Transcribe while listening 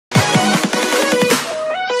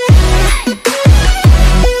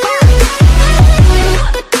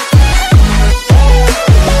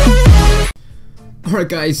Alright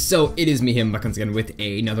guys, so it is me here back once again with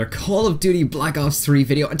another Call of Duty Black Ops 3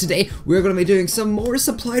 video, and today we're going to be doing some more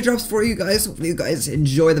supply drops for you guys. Hopefully you guys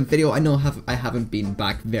enjoy the video. I know I haven't been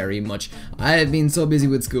back very much. I have been so busy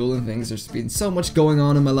with school and things. There's been so much going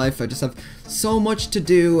on in my life. I just have so much to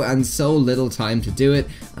do and so little time to do it.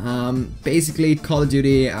 Basically Call of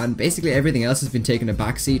Duty and basically everything else has been taking a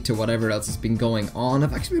backseat to whatever else has been going on.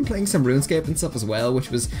 I've actually been playing some RuneScape and stuff as well, which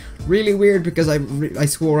was really weird because I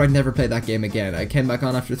swore I'd never play that game again. I came back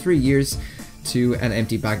on after 3 years to an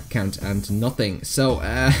empty bank account and nothing. So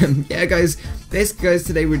yeah guys, basically guys,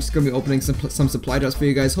 today we're just going to be opening some supply drops for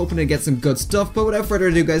you guys, hoping to get some good stuff. But without further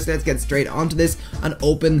ado guys, let's get straight onto this and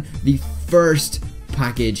open the first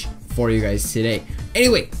package for you guys today.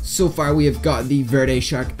 Anyway, so far we have got the Verde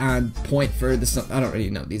Shark and Point for the I don't really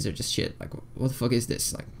know, these are just shit. Like, what the fuck is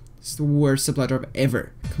this? Like, it's the worst supply drop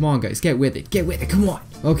ever. Come on guys, get with it, come on.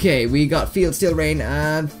 Okay, we got Field Steel Rain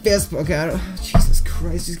and Fist. Okay, Jesus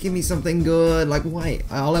Christ, just give me something good. Like, why?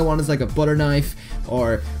 All I want is like a butter knife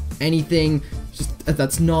or anything just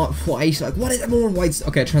that's not white. Like, what is more white?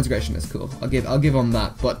 Okay, Transgression is cool. I'll give on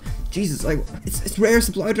that. But Jesus, like, it's rare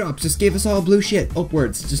supply drops. Just give us all blue shit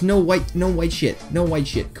upwards. Just no white shit. No white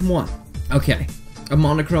shit. Come on. Okay. A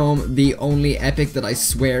monochrome, the only epic that I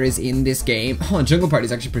swear is in this game. Oh, Jungle Party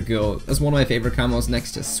is actually pretty cool. That's one of my favorite camos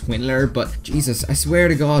next to Swindler, but Jesus, I swear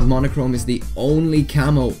to God, monochrome is the only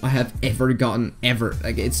camo I have ever gotten, ever.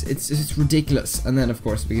 Like, it's ridiculous. And then, of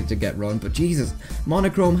course, we get to get run, but Jesus,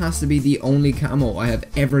 monochrome has to be the only camo I have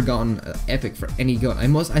ever gotten epic for any gun.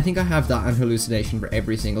 I think I have that and hallucination for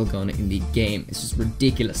every single gun in the game. It's just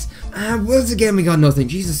ridiculous. And once again, we got nothing.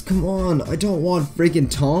 Jesus, come on. I don't want freaking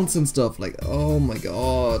taunts and stuff. Like, oh my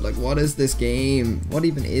God, like, what is this game? What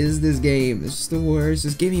even is this game? It's just the worst.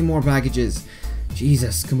 Just give me more packages.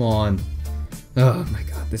 Jesus, come on. Oh my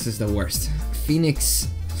God, this is the worst. Phoenix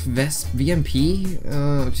Vest VMP?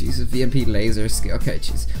 Oh Jesus, VMP laser skill. Okay,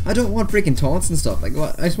 jeez. I don't want freaking taunts and stuff. Like,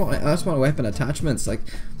 what? I just want weapon attachments. Like,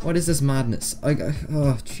 what is this madness?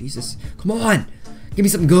 Oh Jesus, come on, give me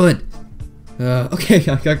something good. Okay,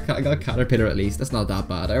 I got Caterpillar at least. That's not that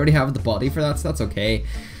bad. I already have the body for that, so that's okay.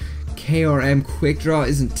 KRM quick draw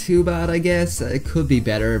isn't too bad, I guess. It could be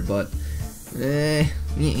better, but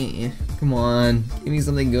come on, give me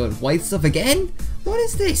something good. White stuff again? What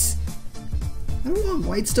is this? I don't want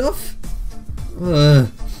white stuff.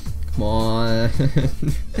 Come on.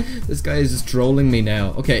 This guy is just trolling me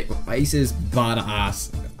now. Okay, ice is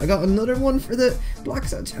badass. I got another one for the black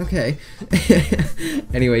side. Okay.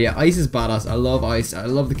 Anyway, yeah, ice is badass. I love ice. I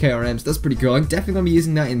love the KRMs. That's pretty cool. I'm definitely gonna be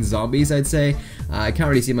using that in zombies, I'd say. I can't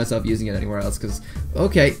really see myself using it anywhere else because,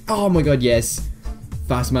 okay. Oh my God, yes.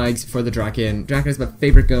 Fast mags for the Draken. Draken is my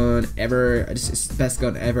favorite gun ever. It's the best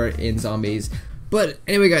gun ever in zombies. But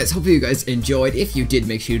anyway guys, hopefully you guys enjoyed. If you did,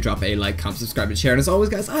 make sure you drop a like, comment, subscribe, and share. And as always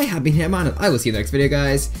guys, I have been Hitman, and I will see you in the next video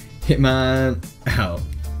guys. Hitman out.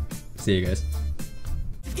 See you guys.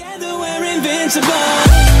 Together we're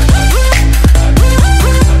invincible.